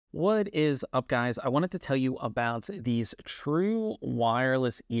What is up, guys? I wanted to tell you about these true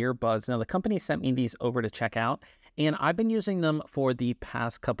wireless earbuds. Now, the company sent me these over to check out, and I've been using them for the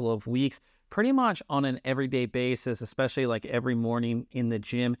past couple of weeks, pretty much on an everyday basis, especially like every morning in the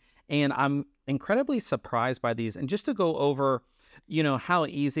gym. And I'm incredibly surprised by these. And just to go over, how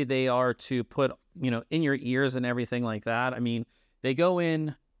easy they are to put, in your ears and everything like that. I mean, they go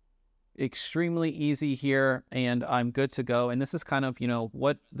in extremely easy here and I'm good to go. And this is kind of,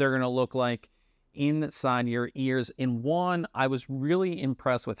 what they're going to look like inside your ears. In one, I was really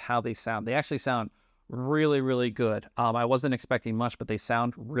impressed with how they sound. They actually sound really, really good. I wasn't expecting much, but they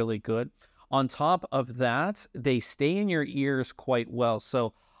sound really good. On top of that, they stay in your ears quite well.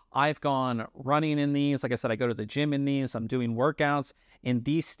 So I've gone running in these. Like I said, I go to the gym in these. I'm doing workouts, and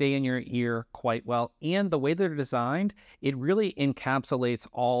these stay in your ear quite well. And the way they're designed, it really encapsulates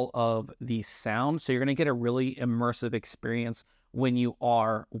all of the sound. So you're going to get a really immersive experience when you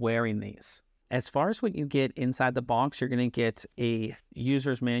are wearing these. As far as what you get inside the box, you're going to get a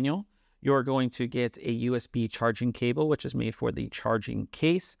user's manual. You're going to get a USB charging cable, which is made for the charging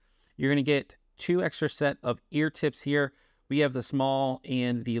case. You're going to get two extra set of ear tips here. We have the small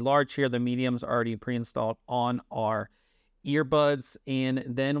and the large here. The medium's already pre-installed on our earbuds. And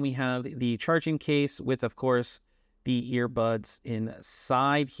then we have the charging case with, of course, the earbuds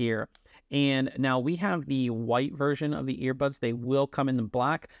inside here. And now we have the white version of the earbuds. They will come in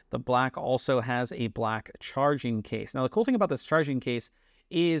black. The black also has a black charging case. Now, the cool thing about this charging case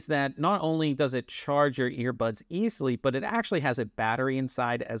is that not only does it charge your earbuds easily, but it actually has a battery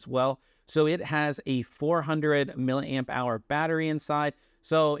inside as well. So it has a 400 milliamp hour battery inside.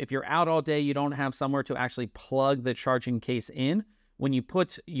 So if you're out all day, you don't have somewhere to actually plug the charging case in. When you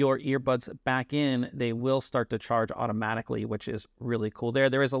put your earbuds back in, they will start to charge automatically, which is really cool.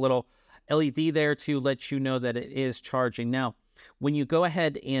 There is a little LED there to let you know that it is charging. Now, when you go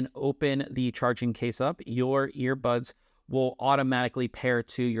ahead and open the charging case up, your earbuds will automatically pair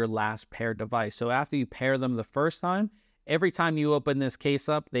to your last paired device. So after you pair them the first time, every time you open this case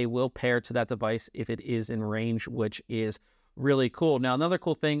up, they will pair to that device if it is in range, which is really cool. Now, another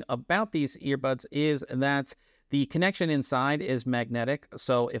cool thing about these earbuds is that the connection inside is magnetic.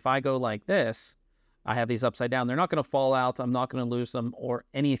 So if I go like this, I have these upside down. They're not going to fall out. I'm not going to lose them or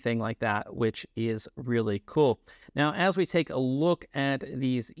anything like that, which is really cool. Now, as we take a look at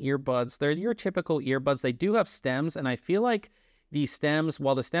these earbuds, they're your typical earbuds. They do have stems, and I feel like the stems,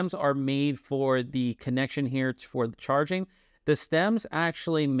 while the stems are made for the connection here for the charging, the stems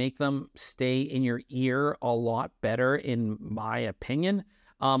actually make them stay in your ear a lot better, in my opinion.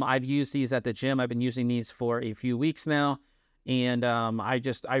 I've used these at the gym. I've been using these for a few weeks now. And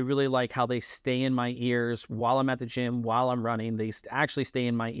I really like how they stay in my ears while I'm at the gym, while I'm running. They actually stay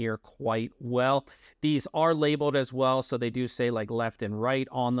in my ear quite well. These are labeled as well, so they do say like left and right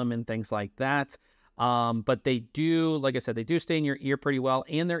on them and things like that. But they do, like I said, they do stay in your ear pretty well.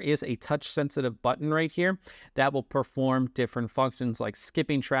 And there is a touch sensitive button right here that will perform different functions like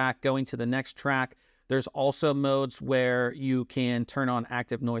skipping track, going to the next track. There's also modes where you can turn on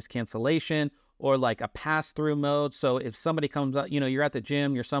active noise cancellation, or like a pass-through mode. So if somebody comes up, you're at the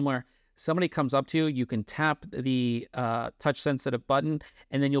gym, you're somewhere, somebody comes up to you, you can tap the touch-sensitive button,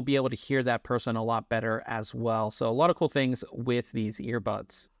 and then you'll be able to hear that person a lot better as well. So a lot of cool things with these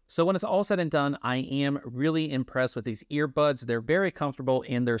earbuds. So when it's all said and done, I am really impressed with these earbuds. They're very comfortable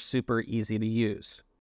and they're super easy to use.